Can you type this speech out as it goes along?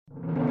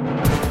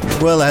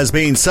Well, there has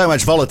been so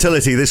much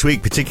volatility this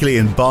week, particularly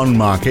in bond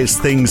markets.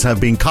 Things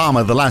have been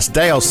calmer the last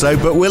day or so,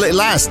 but will it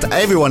last?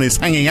 Everyone is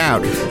hanging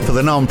out for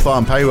the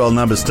non-farm payroll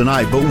numbers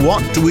tonight. But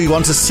what do we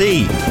want to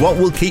see? What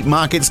will keep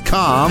markets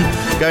calm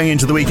going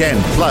into the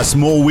weekend? Plus,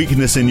 more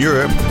weakness in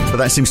Europe, but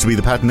that seems to be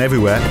the pattern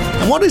everywhere.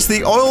 And what is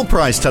the oil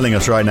price telling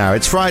us right now?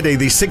 It's Friday,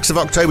 the 6th of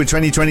October,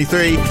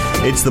 2023.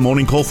 It's the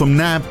morning call from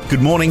NAB.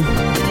 Good morning.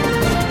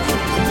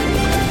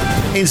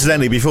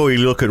 Incidentally, before we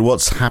look at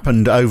what's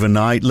happened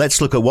overnight, let's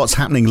look at what's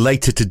happening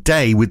later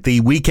today with the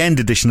weekend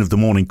edition of the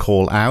Morning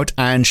Call out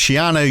and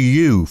Shiano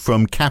Yu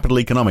from Capital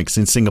Economics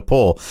in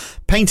Singapore,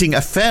 painting a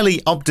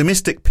fairly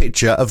optimistic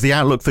picture of the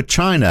outlook for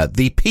China.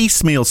 The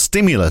piecemeal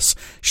stimulus,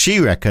 she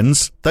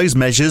reckons, those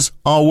measures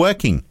are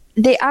working.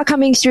 They are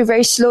coming through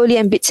very slowly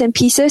and bits and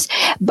pieces,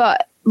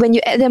 but when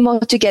you add them all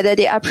together,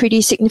 they are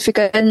pretty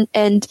significant.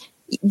 And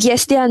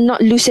yes, they are not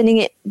loosening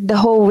it the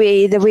whole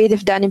way, the way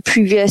they've done in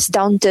previous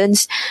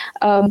downturns.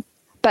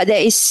 But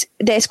there is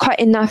quite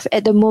enough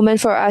at the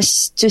moment for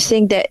us to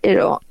think that,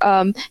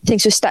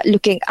 things will start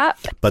looking up.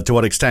 But to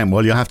what extent?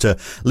 Well, you'll have to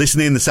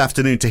listen in this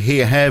afternoon to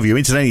hear her view.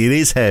 Incidentally, it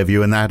is her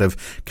view and that of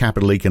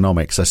Capital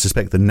Economics. I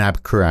suspect the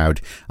NAB crowd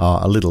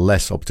are a little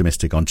less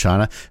optimistic on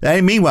China.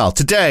 Meanwhile,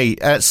 today,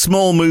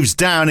 small moves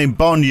down in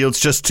bond yields,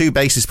 just 2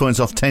 basis points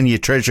off 10-year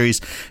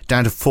treasuries,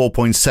 down to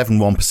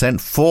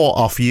 4.71%, 4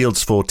 off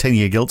yields for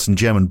 10-year gilts and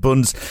German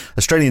bunds.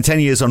 Australian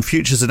 10 years on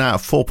futures are now at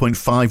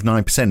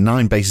 4.59%,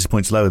 9 basis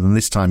points lower than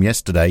this time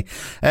yesterday.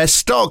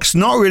 Stocks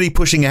not really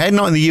pushing ahead,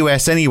 not in the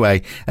US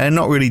anyway, and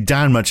not really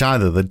down much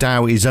either. The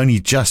Dow is only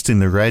just in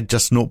the red,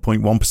 just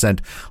 0.1%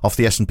 off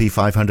the S&P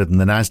 500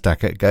 and the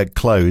Nasdaq at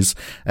close.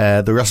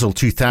 The Russell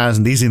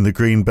 2000 is in the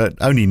green, but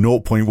only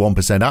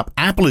 0.1% up.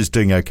 Apple is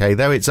doing okay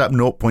though, it's up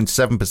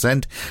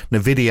 0.7%.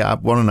 Nvidia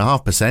up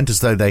 1.5%,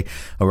 as though they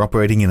are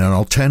operating in an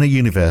alternate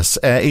universe.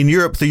 In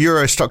Europe, the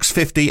Euro Stoxx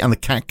 50 and the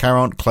CAC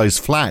 40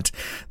 closed flat.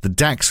 The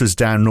DAX was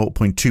down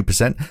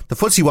 0.2%. The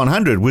FTSE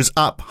 100 was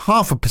up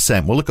 0.5%.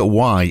 We'll look at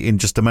why in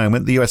just a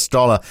moment. The US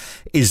dollar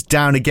is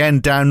down again,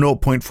 down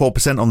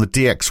 0.4% on the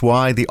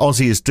DXY. The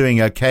Aussie is doing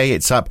okay.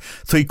 It's up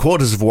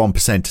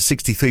 0.75% to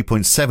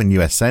 63.7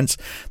 US cents.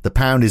 The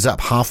pound is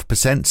up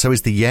 0.5%. So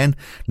is the yen,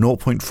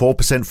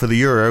 0.4% for the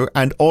euro.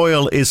 And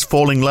oil is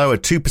falling lower,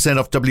 2%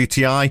 off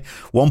WTI,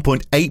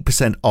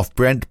 1.8% off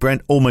Brent.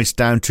 Brent almost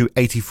down to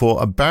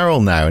 84 a barrel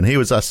now. And here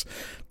was us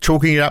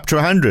chalking it up to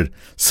 100.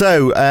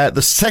 So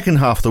the second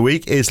half of the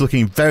week is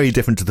looking very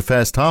different to the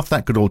first half.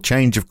 That could all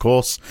change, of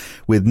course,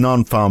 with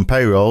non-farm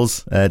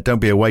payrolls.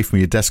 Don't be away from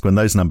your desk when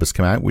those numbers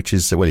come out, which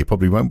is, well, you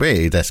probably won't be at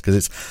your desk because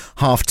it's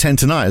 10:30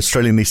 tonight,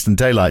 Australian Eastern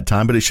Daylight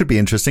Time, but it should be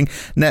interesting.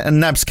 And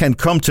NAB's Ken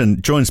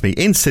Crompton joins me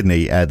in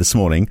Sydney this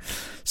morning.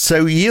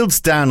 So yields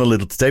down a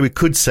little today. We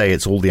could say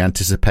it's all the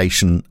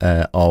anticipation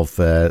of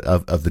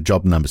the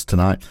job numbers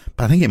tonight,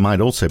 but I think it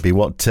might also be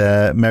what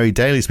Mary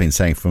Daly's been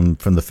saying from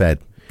the Fed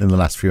in the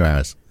last few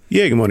hours.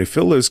 Yeah, good morning,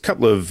 Phil. There's a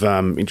couple of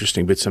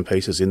interesting bits and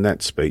pieces in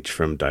that speech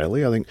from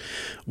Daly. I think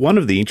one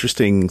of the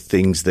interesting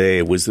things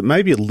there was that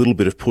maybe a little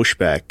bit of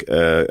pushback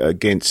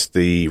against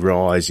the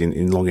rise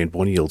in long-end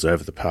bond yields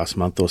over the past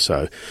month or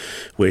so,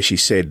 where she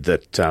said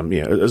that,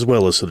 as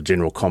well as sort of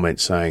general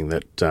comments saying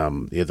that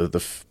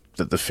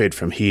that the Fed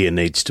from here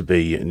needs to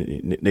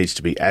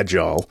be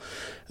agile.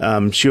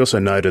 She also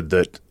noted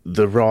that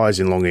the rise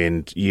in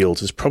long-end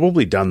yields has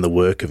probably done the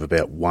work of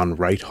about one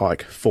rate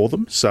hike for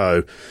them.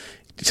 So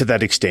to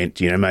that extent,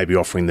 maybe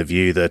offering the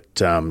view that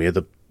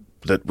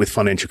that with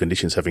financial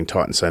conditions having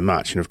tightened so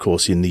much, and of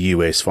course in the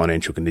US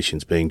financial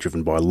conditions being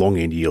driven by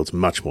long-end yields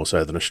much more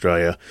so than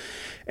Australia,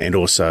 and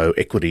also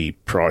equity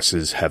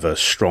prices have a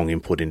strong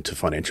input into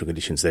financial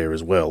conditions there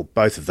as well.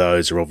 Both of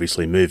those are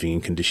obviously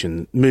moving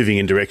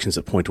in directions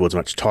that point towards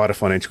much tighter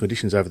financial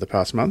conditions over the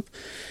past month.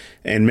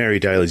 And Mary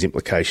Daly's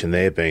implication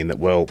there being that,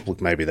 well, look,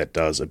 maybe that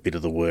does a bit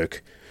of the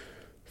work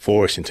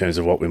for us in terms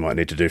of what we might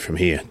need to do from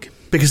here.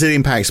 Because it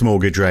impacts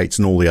mortgage rates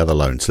and all the other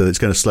loans, so it's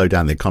going to slow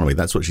down the economy.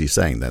 That's what she's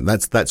saying then.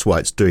 That's why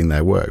it's doing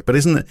their work. But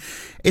isn't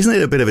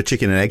it a bit of a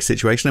chicken and egg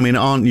situation? I mean,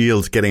 aren't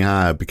yields getting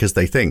higher because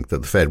they think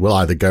that the Fed will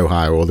either go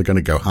higher or they're going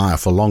to go higher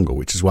for longer,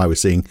 which is why we're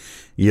seeing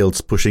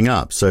yields pushing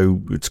up. So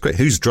it's great.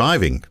 Who's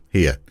driving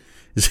here?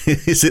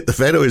 Is it the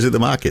Fed or is it the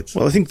markets?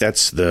 Well, I think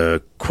that's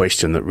the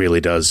question that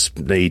really is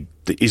going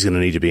to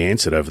need to be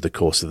answered over the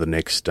course of the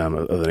next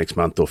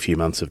month or few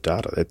months of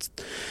data.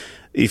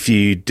 If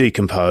you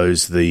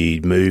decompose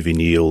the move in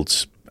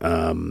yields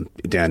down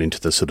into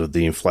the sort of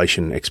the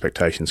inflation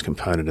expectations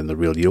component and the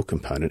real yield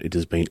component, it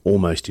has been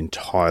almost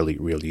entirely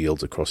real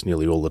yields across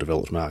nearly all the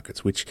developed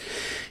markets, which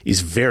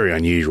is very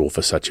unusual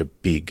for such a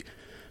big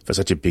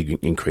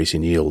increase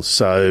in yields.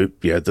 So,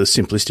 the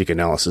simplistic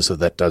analysis of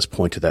that does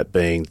point to that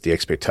being the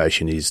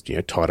expectation is,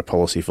 tighter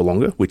policy for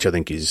longer, which I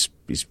think is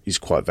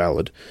quite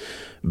valid.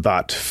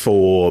 But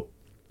for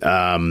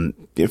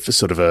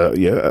sort of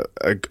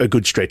a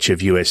good stretch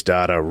of US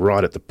data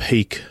right at the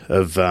peak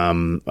of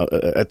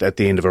at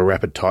the end of a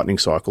rapid tightening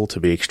cycle to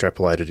be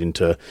extrapolated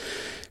into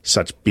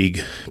such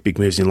big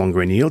moves in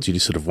longer end yields, you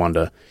just sort of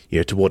wonder,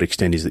 to what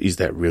extent is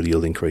that real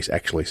yield increase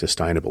actually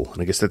sustainable?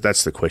 And I guess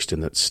that's the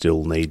question that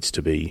still needs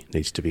to be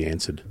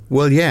answered.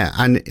 Well, yeah,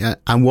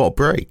 and what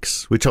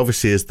breaks, which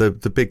obviously is the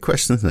big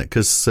question, isn't it?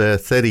 Because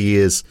 30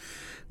 years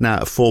now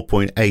at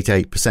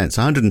 4.88%,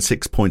 so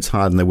 106 points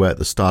higher than they were at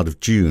the start of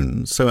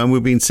June. So, and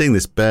we've been seeing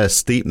this bear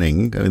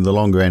steepening, the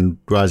longer end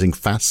rising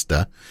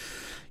faster.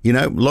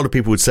 A lot of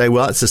people would say,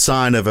 well, that's a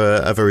sign of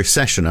a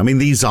recession. I mean,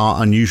 these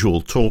are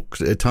unusual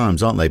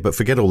times, aren't they? But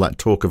forget all that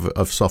talk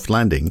of soft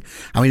landing.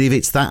 I mean, if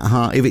it's that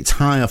high, if it's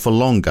higher for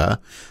longer,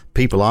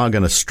 people are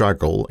going to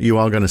struggle. You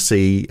are going to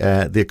see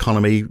the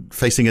economy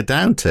facing a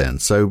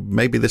downturn. So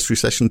maybe this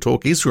recession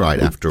talk is right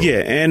after all.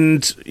 Yeah,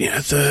 and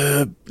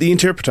the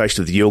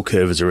interpretation of the yield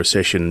curve as a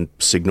recession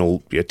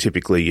signal,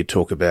 typically you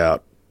talk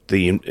about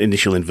the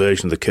initial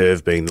inversion of the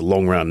curve being the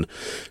long-run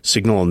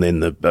signal, and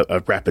then a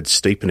rapid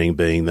steepening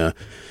being the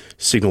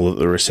signal that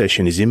the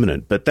recession is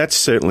imminent. But that's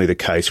certainly the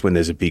case when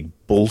there's a big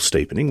bull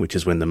steepening, which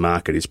is when the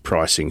market is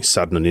pricing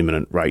sudden and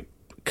imminent rate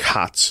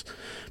cuts.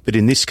 But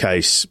in this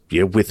case,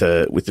 with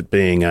it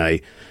being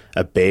a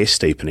bear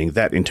steepening,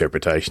 that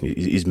interpretation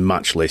is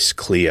much less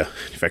clear.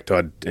 In fact,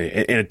 and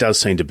it does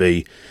seem to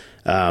be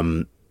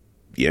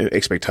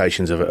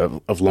expectations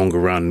of longer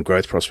run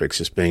growth prospects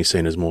just being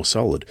seen as more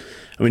solid.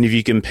 I mean, if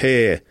you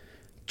compare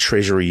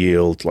treasury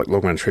yields, like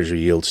long run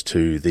treasury yields,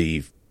 to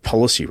the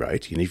policy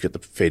rate, you've got the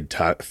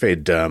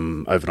Fed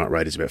overnight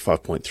rate is about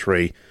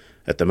 5.3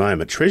 at the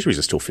moment. Treasuries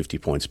are still 50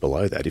 points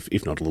below that,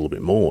 if not a little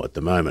bit more at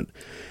the moment.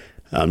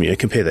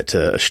 Compare that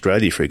to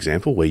Australia, for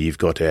example, where you've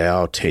got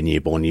our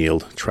 10-year bond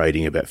yield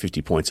trading about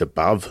 50 points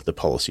above the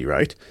policy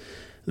rate.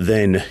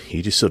 Then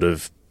you just sort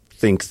of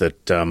think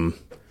that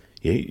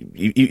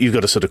you've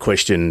got to sort of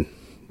question.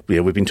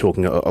 We've been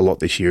talking a lot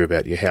this year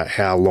about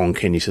how long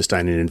can you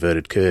sustain an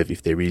inverted curve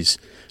if there is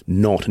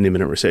not an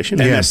imminent recession?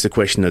 And that's the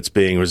question that's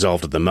being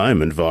resolved at the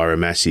moment via a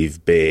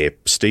massive bear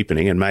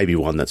steepening, and maybe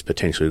one that's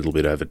potentially a little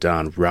bit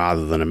overdone,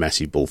 rather than a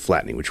massive bull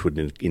flattening, which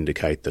would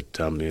indicate that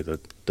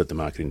that the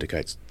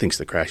market thinks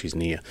the crash is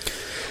near.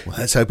 Well,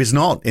 let's hope it's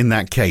not in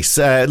that case.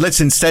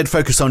 Let's instead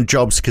focus on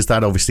jobs, because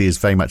that obviously is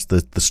very much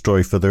the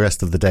story for the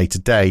rest of the day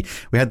today.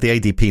 We had the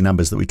ADP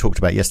numbers that we talked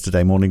about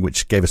yesterday morning,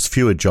 which gave us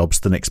fewer jobs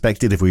than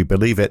expected, if we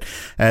believe it.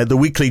 The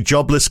weekly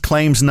jobless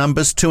claims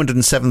numbers,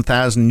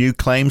 207,000 new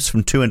claims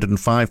from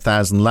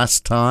 205,000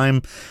 last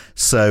time.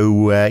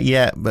 So,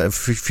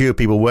 fewer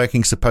people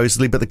working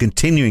supposedly, but the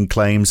continuing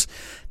claims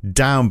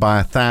down by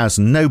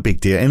 1,000. No big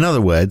deal. In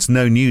other words,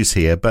 no news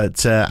here.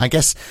 But I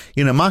guess,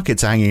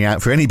 markets are hanging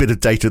out for any bit of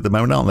data at the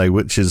moment, aren't they?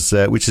 Which is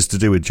to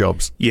do with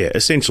jobs. Yeah,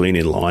 essentially an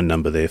in-line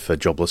number there for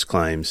jobless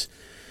claims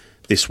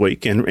this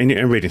week. And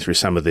reading through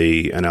some of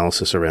the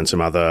analysis around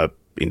some other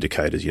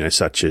indicators,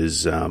 such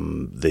as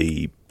in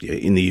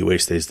the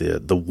US, there's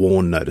the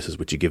warn notices,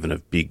 which are given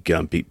of big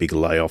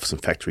layoffs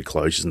and factory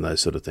closures and those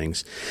sort of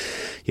things.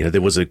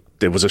 There was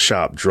a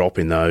sharp drop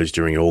in those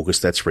during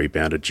August. That's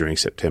rebounded during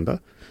September.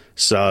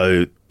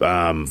 So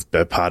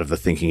part of the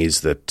thinking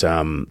is that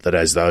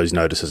as those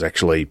notices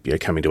actually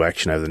come into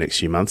action over the next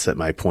few months, that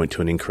may point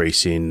to an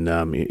increase in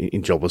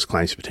jobless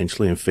claims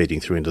potentially, and feeding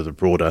through into the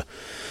broader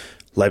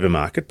labour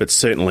market. But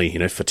certainly,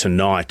 for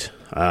tonight,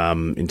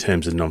 in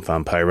terms of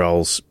non-farm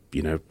payrolls,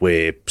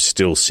 we're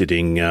still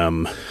sitting,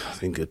 I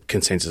think the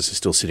consensus is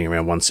still sitting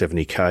around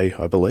 170K,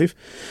 I believe.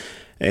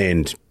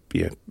 And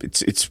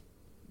it's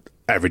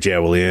average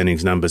hourly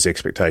earnings numbers,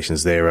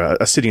 expectations there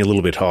are sitting a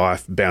little bit high,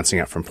 bouncing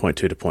up from 0.2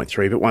 to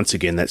 0.3. But once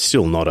again, that's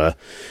still not a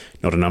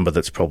number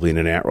that's probably in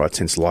an outright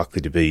sense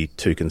likely to be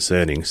too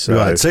concerning. So,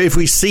 right. So if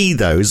we see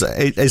those,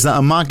 is that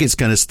a market's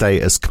going to stay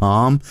as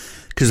calm?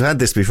 Because we've had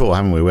this before,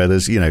 haven't we, where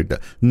there's,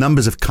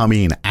 numbers have come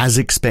in as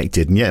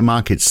expected, and yet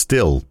markets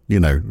still,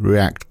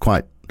 react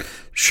quite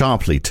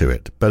sharply to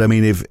it. But I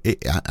mean,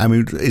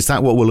 is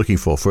that what we're looking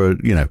for,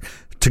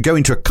 to go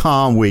into a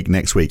calm week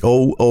next week,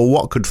 or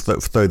what could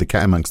throw the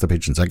cat amongst the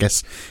pigeons? I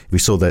guess if we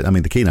saw that,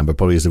 the key number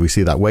probably is if we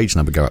see that wage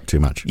number go up too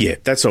much. Yeah,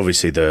 that's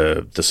obviously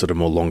the sort of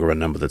more longer run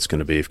number that's going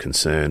to be of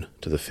concern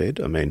to the Fed.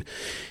 I mean,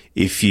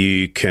 if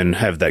you can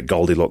have that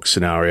Goldilocks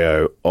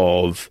scenario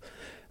of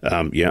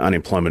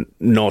unemployment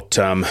not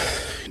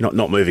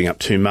moving up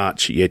too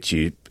much, yet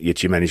you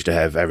manage to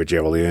have average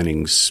hourly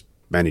earnings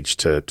manage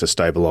to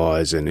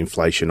stabilise, and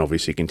inflation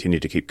obviously continue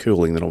to keep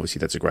cooling, then obviously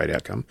that's a great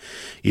outcome.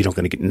 You're not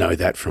going to know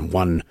that from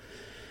one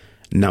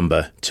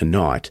number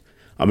tonight.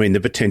 I mean, the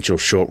potential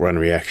short-run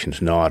reaction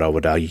tonight, I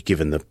would argue,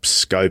 given the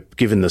scope,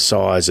 given the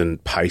size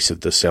and pace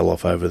of the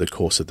sell-off over the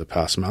course of the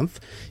past month,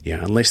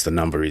 unless the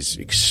number is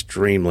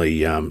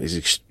extremely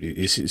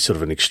is sort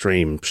of an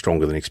extreme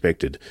stronger than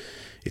expected,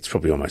 it's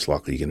probably almost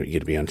likely you're going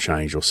to be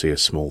unchanged or see a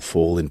small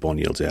fall in bond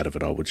yields out of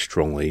it. I would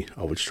strongly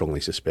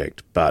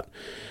suspect, but.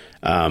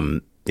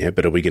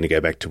 But are we going to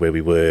go back to where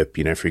we were,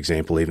 for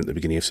example, even at the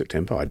beginning of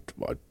September?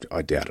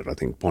 I doubt it. I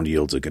think bond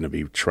yields are going to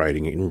be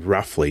trading in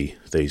roughly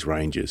these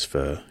ranges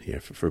for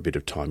a bit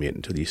of time yet,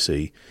 until you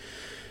see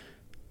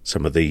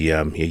some of the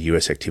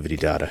US activity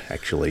data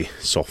actually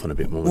soften a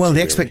bit more. Well,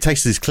 the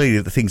expectation is clearly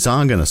that things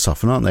are going to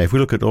soften, aren't they? If we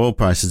look at oil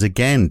prices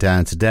again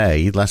down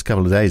today, the last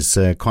couple of days,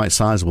 quite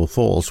sizable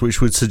falls,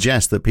 which would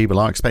suggest that people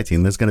are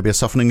expecting there's going to be a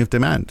softening of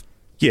demand.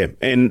 Yeah,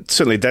 and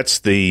certainly that's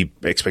the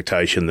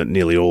expectation that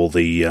nearly all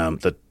the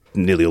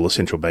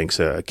central banks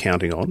are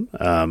counting on,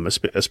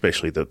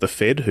 especially the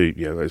Fed, who,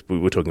 as we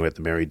were talking about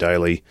the Mary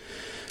Daly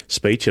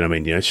speech, and I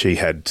mean, she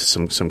had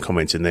some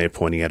comments in there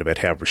pointing out about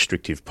how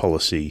restrictive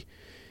policy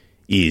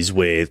is,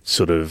 where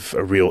sort of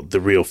the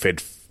real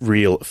Fed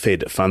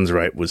funds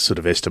rate was sort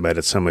of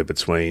estimated somewhere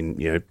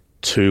between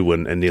 2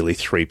 and nearly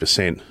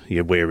 3%,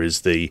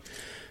 whereas they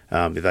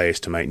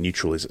estimate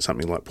neutral is at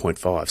something like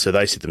 0.5. So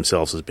they see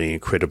themselves as being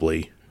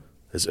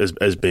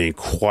as being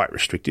quite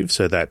restrictive.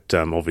 So that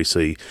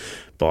obviously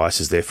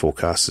biases their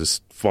forecast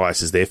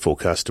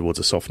towards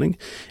a softening,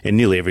 and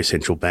nearly every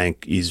central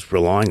bank is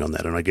relying on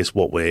that. And I guess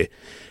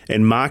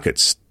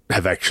markets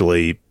have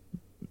actually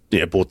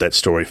bought that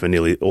story for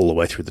nearly all the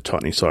way through the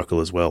tightening cycle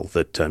as well,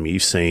 that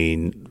you've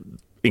seen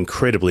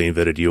incredibly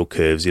inverted yield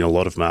curves in a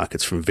lot of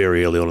markets from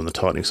very early on in the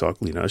tightening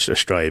cycle,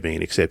 Australia being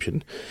an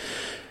exception.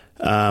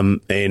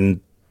 And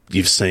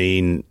you've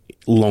seen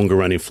longer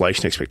run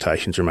inflation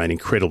expectations remain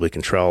incredibly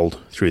controlled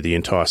through the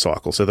entire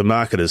cycle. So the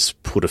market has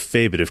put a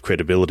fair bit of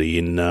credibility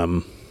in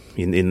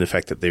the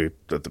fact that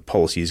the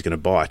policy is going to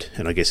bite.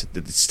 And I guess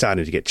it's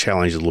starting to get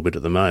challenged a little bit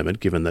at the moment,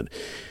 given that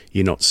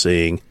you're not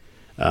seeing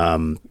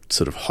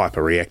sort of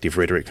hyper-reactive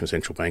rhetoric from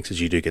central banks as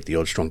you do get the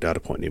odd strong data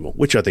point anymore,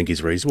 which I think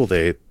is reasonable.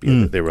 They're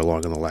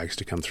relying on the lags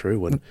to come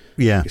through, and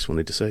I guess we'll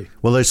need to see.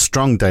 Well, those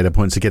strong data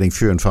points are getting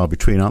few and far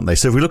between, aren't they?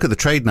 So if we look at the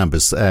trade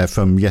numbers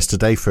from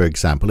yesterday, for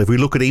example, if we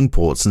look at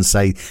imports and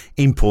say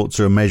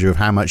imports are a measure of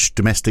how much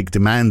domestic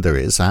demand there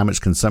is, how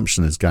much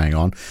consumption is going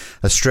on,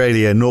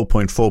 Australia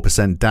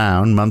 0.4%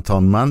 down month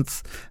on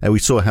month. We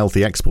saw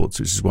healthy exports,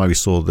 which is why we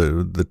saw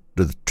the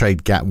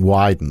trade gap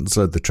widen,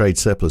 so the trade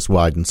surplus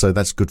widen. So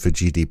that's good for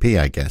GDP,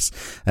 I guess.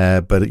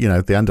 But,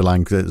 the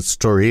underlying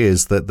story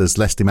is that there's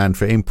less demand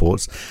for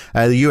imports.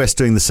 The US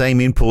doing the same,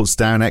 imports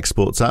down,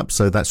 exports up.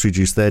 So that's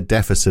reduced their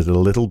deficit a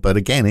little. But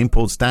again,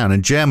 imports down.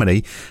 And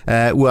Germany,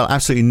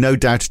 absolutely no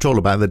doubt at all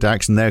about the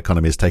direction their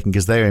economy is taking,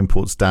 because their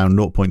imports down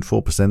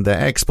 0.4%, their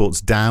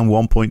exports down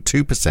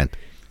 1.2%.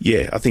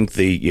 Yeah, I think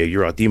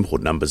you're right. The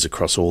import numbers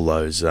across all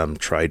those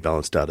trade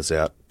balance data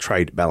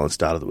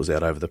that was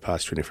out over the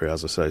past 24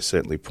 hours or so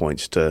certainly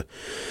points to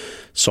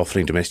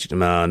softening domestic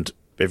demand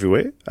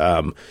everywhere.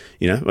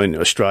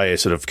 Australia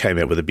sort of came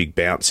out with a big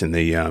bounce in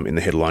the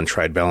headline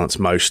trade balance,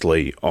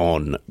 mostly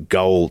on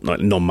gold,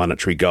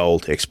 non-monetary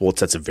gold exports.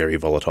 That's a very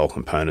volatile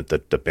component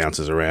that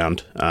bounces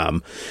around.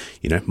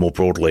 More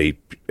broadly,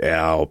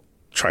 our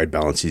trade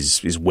balance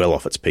is well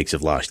off its peaks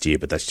of last year,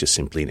 but that's just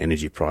simply an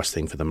energy price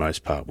thing for the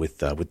most part, with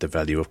the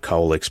value of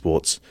coal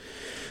exports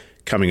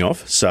coming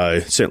off. So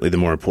certainly the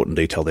more important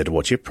detail there to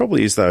watch here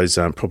probably is those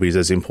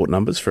import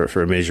numbers for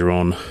a measure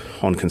on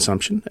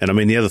consumption. And I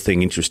mean, the other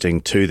thing interesting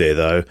too there,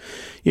 though,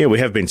 we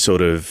have been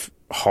sort of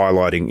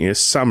highlighting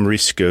some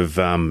risk of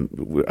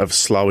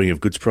slowing of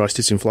goods price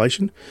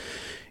disinflation,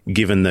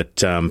 given that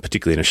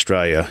particularly in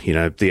Australia,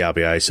 the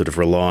RBA is sort of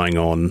relying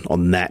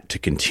on that to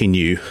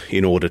continue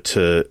in order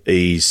to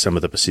ease some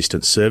of the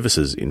persistent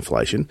services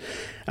inflation.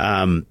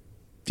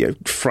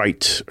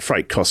 Freight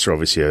costs are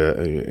obviously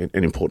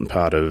an important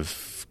part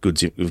of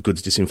goods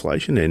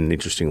disinflation, and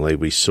interestingly,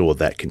 we saw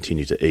that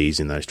continue to ease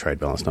in those trade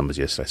balance numbers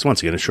yesterday. So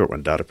once again, a short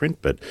run data print,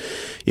 but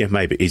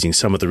maybe easing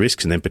some of the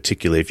risks, and then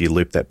particularly if you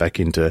loop that back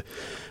into,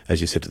 as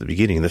you said at the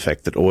beginning, the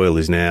fact that oil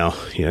is now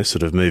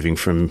sort of moving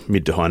from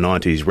mid to high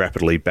 90s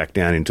rapidly back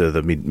down into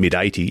the mid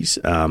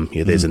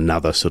 80s. There's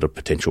another sort of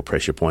potential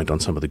pressure point on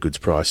some of the goods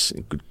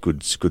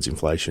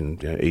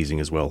inflation easing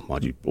as well.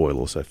 Mind you, oil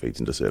also feeds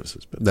into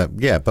services.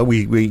 But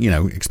we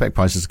expect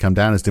prices to come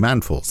down as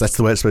demand falls. That's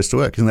the way it's supposed to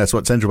work, and that's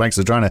what central banks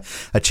are trying to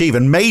achieve.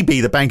 And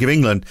maybe the Bank of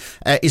England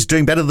is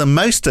doing better than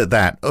most at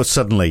that.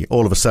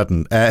 All of a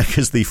sudden,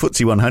 because the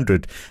FTSE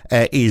 100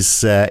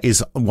 is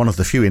one of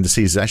the few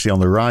indices actually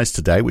on the rise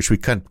today, which we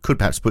could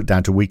perhaps put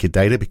down to weaker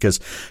data, because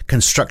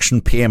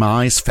construction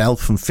PMIs fell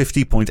from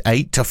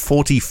 50.8 to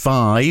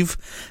 45,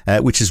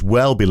 which is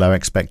well below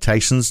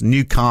expectations.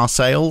 New car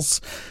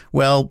sales,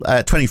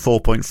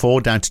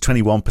 24.4 down to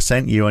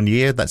 21% year on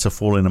year. That's a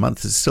fall in a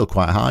month. It's still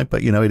quite high,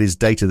 but it is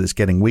data that's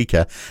getting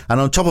weaker. And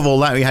on top of all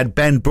that, we had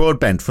Ben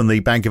Broadbent from the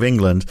Bank of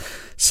England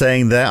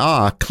saying there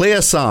are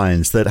clear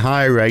signs that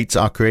higher rates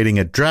are creating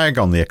a drag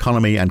on the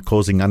economy and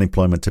causing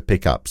unemployment to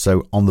pick up.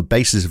 So on the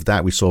basis of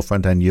that, we saw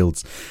front-end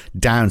yields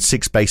down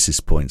 6 basis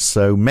points.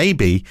 So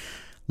maybe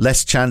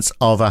less chance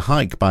of a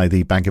hike by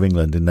the Bank of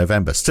England in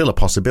November. Still a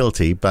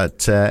possibility,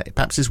 but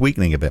perhaps it's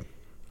weakening a bit.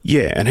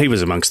 Yeah, and he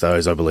was amongst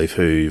those, I believe,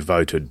 who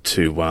voted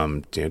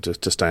to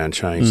stay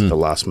unchanged at the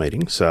last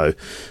meeting. So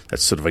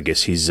that's sort of, I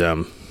guess, his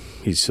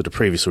sort of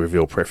previously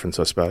revealed preference,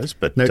 I suppose.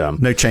 But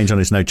no change on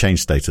his no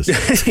change status.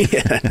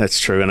 Yeah, that's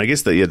true. And I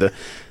guess the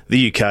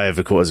UK has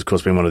of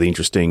course been one of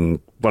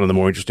the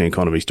more interesting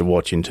economies to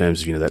watch in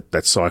terms of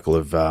that cycle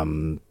of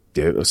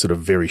a sort of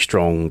very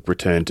strong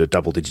return to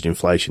double-digit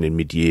inflation in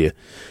mid-year.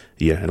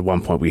 Yeah, and at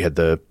one point we had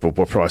the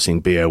pricing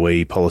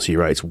BOE policy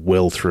rates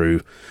well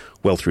through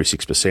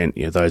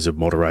 6%. Those have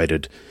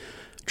moderated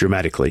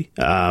dramatically.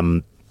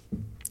 And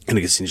I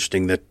guess it's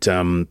interesting that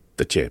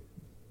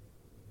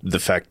the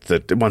fact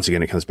that once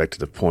again it comes back to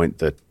the point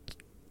that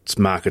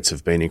markets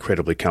have been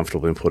incredibly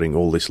comfortable in putting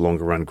all this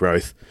longer run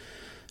growth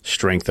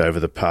strength over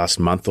the past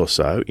month or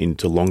so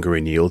into longer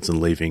in yields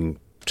and leaving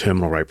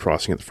terminal rate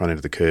pricing at the front end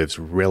of the curves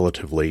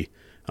relatively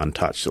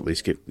untouched, at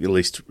least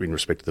in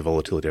respect to the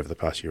volatility over the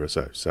past year or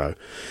so. So,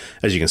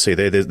 as you can see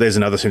there's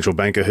another central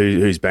banker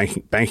who's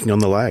banking on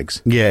the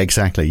lags. Yeah,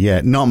 exactly.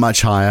 Yeah, not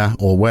much higher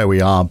or where we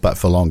are, but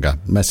for longer.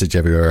 Message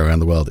everywhere around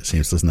the world, it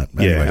seems, doesn't it?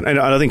 Anyway. Yeah, and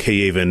I think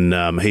he even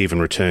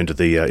returned to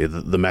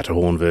the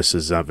Matterhorn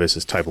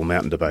versus Table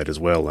Mountain debate as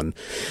well, and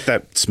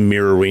that's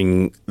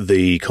mirroring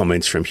the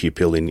comments from Hugh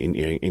Pill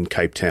in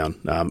Cape Town,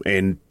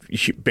 and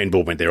Ben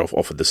Broadbent there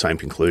offered the same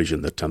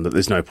conclusion that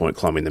there's no point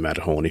climbing the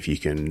Matterhorn if you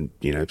can,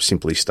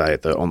 simply stay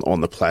at on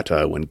the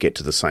plateau and get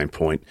to the same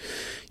point,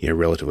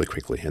 relatively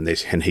quickly. And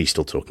he's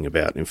still talking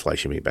about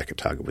inflation being back at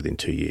target within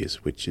 2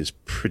 years, which is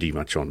pretty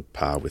much on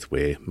par with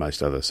where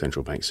most other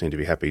central banks seem to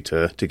be happy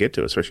to get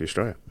to, especially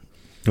Australia.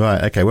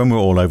 Right. Okay. When we're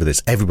all over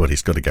this,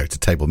 everybody's got to go to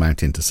Table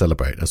Mountain to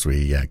celebrate as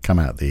we come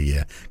out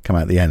the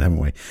end, haven't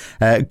we?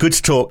 Good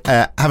to talk.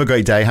 Have a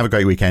great day. Have a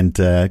great weekend.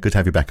 Good to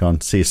have you back on.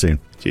 See you soon.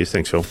 Cheers.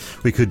 Thanks, Phil.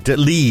 We could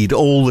lead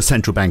all the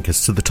central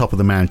bankers to the top of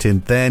the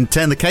mountain, then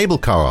turn the cable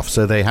car off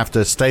so they have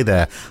to stay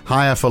there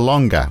higher for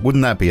longer.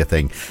 Wouldn't that be a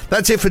thing?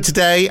 That's it for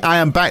today. I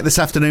am back this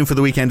afternoon for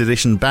the weekend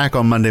edition, back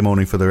on Monday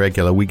morning for the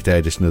regular weekday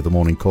edition of the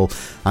Morning Call.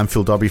 I'm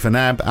Phil Dobby for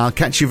NAB. I'll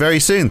catch you very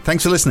soon.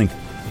 Thanks for listening.